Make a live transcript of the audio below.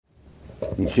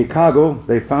In Chicago,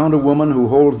 they found a woman who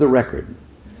holds the record.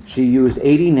 She used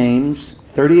 80 names,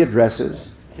 30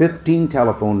 addresses, 15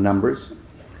 telephone numbers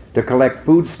to collect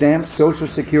food stamps, Social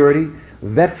Security,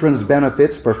 veterans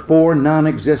benefits for 4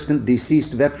 non-existent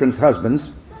deceased veterans'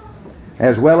 husbands,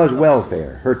 as well as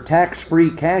welfare. Her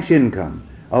tax-free cash income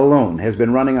alone has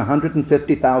been running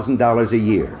 $150,000 a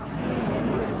year.